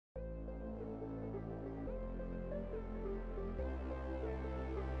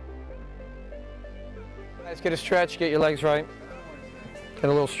Guys, get a stretch, get your legs right. Get a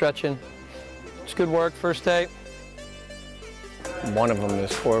little stretch in. It's good work, first day. One of them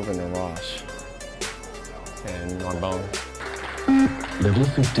is Corbin or Ross. And on bone. Level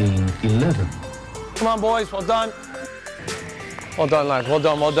 15, 11. Come on, boys, well done. Well done, lads, well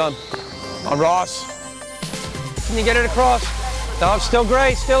done, well done. On Ross. Can you get it across? No, it's still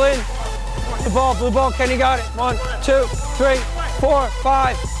great, still in. Blue ball, Kenny got it. 1, 2, 3, 4,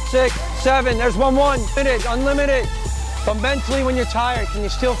 5, 6, 7. There's 1-1. Minute, unlimited. But mentally, when you're tired, can you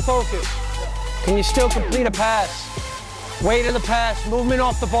still focus? Can you still complete a pass? Weight of the pass, movement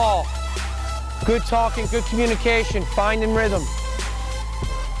off the ball. Good talking, good communication, finding rhythm.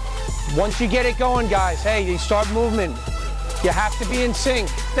 Once you get it going, guys, hey, you start movement. You have to be in sync.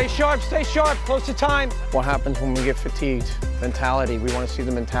 Stay sharp, close to time. What happens when we get fatigued? Mentality, we want to see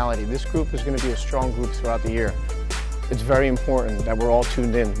the mentality. This group is going to be a strong group throughout the year. It's very important that we're all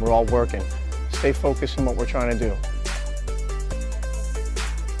tuned in, we're all working. Stay focused on what we're trying to do.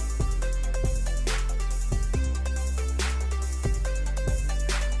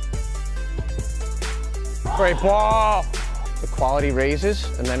 Great ball. The quality raises,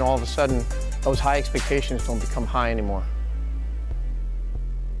 and then all of a sudden, those high expectations don't become high anymore.